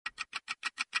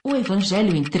O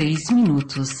Evangelho em 3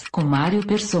 minutos, com Mário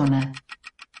Persona.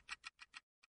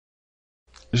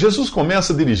 Jesus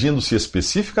começa dirigindo-se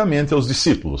especificamente aos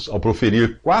discípulos, ao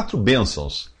proferir 4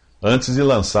 bênçãos, antes de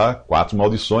lançar 4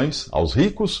 maldições aos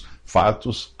ricos,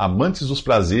 fartos, amantes dos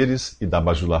prazeres e da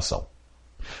bajulação.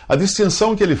 A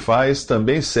distinção que ele faz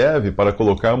também serve para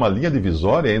colocar uma linha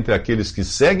divisória entre aqueles que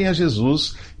seguem a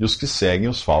Jesus e os que seguem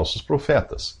os falsos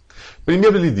profetas.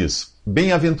 Primeiro ele diz: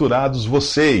 bem-aventurados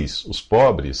vocês, os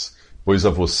pobres, pois a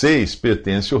vocês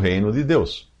pertence o reino de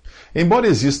Deus. Embora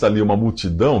exista ali uma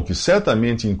multidão que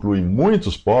certamente inclui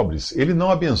muitos pobres, ele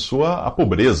não abençoa a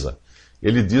pobreza.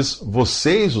 Ele diz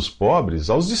vocês, os pobres,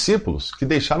 aos discípulos, que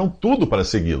deixaram tudo para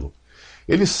segui-lo.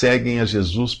 Eles seguem a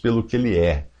Jesus pelo que ele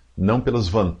é, não pelas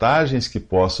vantagens que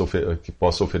possa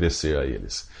oferecer a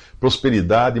eles.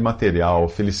 Prosperidade material,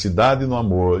 felicidade no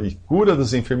amor e cura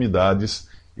das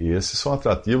enfermidades, esses são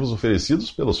atrativos oferecidos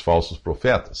pelos falsos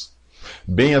profetas.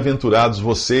 Bem-aventurados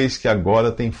vocês que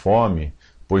agora têm fome,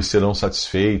 pois serão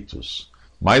satisfeitos.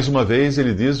 Mais uma vez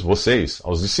ele diz vocês,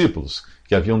 aos discípulos,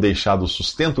 que haviam deixado o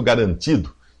sustento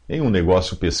garantido em um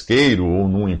negócio pesqueiro ou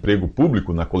num emprego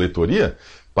público na coletoria,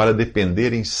 para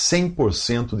dependerem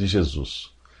 100% de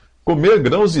Jesus. Comer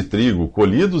grãos de trigo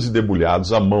colhidos e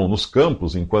debulhados à mão nos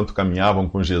campos enquanto caminhavam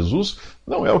com Jesus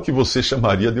não é o que você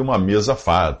chamaria de uma mesa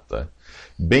farta.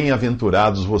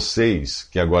 Bem-aventurados vocês,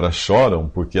 que agora choram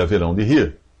porque haverão de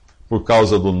rir. Por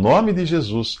causa do nome de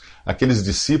Jesus, aqueles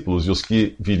discípulos e os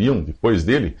que viriam depois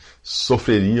dele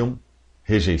sofreriam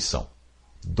rejeição,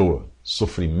 dor,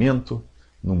 sofrimento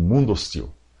num mundo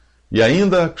hostil. E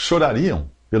ainda chorariam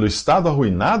pelo estado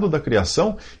arruinado da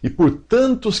criação e por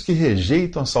tantos que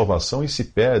rejeitam a salvação e se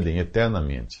perdem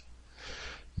eternamente.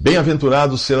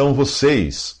 Bem-aventurados serão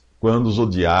vocês quando os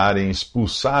odiarem,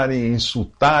 expulsarem,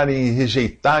 insultarem e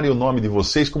rejeitarem o nome de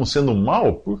vocês como sendo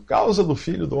mal por causa do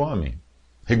Filho do Homem.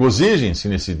 Regozijem-se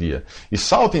nesse dia e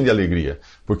saltem de alegria,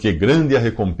 porque grande é a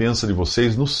recompensa de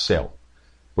vocês no céu,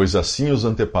 pois assim os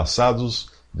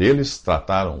antepassados deles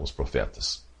trataram os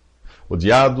profetas.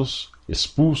 Odiados,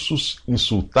 expulsos,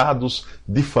 insultados,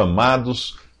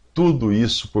 difamados, tudo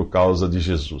isso por causa de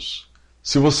Jesus.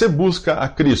 Se você busca a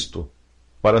Cristo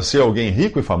para ser alguém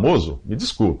rico e famoso, me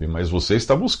desculpe, mas você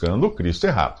está buscando o Cristo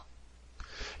errado.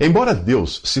 Embora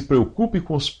Deus se preocupe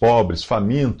com os pobres,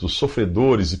 famintos,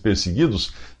 sofredores e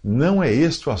perseguidos, não é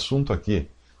este o assunto aqui.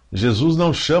 Jesus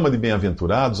não chama de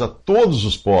bem-aventurados a todos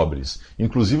os pobres,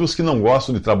 inclusive os que não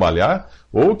gostam de trabalhar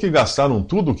ou que gastaram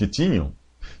tudo o que tinham,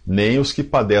 nem os que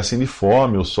padecem de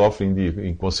fome ou sofrem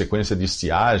em consequência de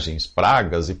estiagens,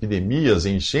 pragas, epidemias,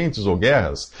 enchentes ou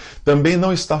guerras. Também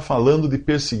não está falando de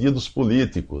perseguidos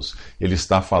políticos. Ele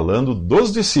está falando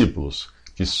dos discípulos,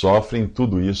 que sofrem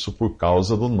tudo isso por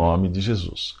causa do nome de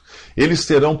Jesus. Eles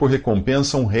terão por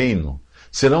recompensa um reino,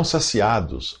 serão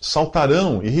saciados,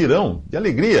 saltarão e rirão de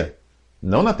alegria,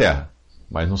 não na terra,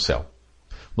 mas no céu.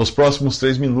 Nos próximos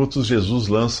 3 minutos, Jesus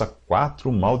lança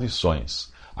 4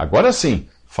 maldições. Agora sim,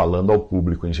 falando ao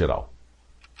público em geral.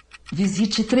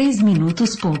 Visite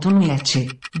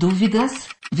 3minutos.net. Dúvidas?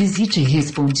 Visite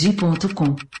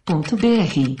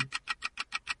respondi.com.br.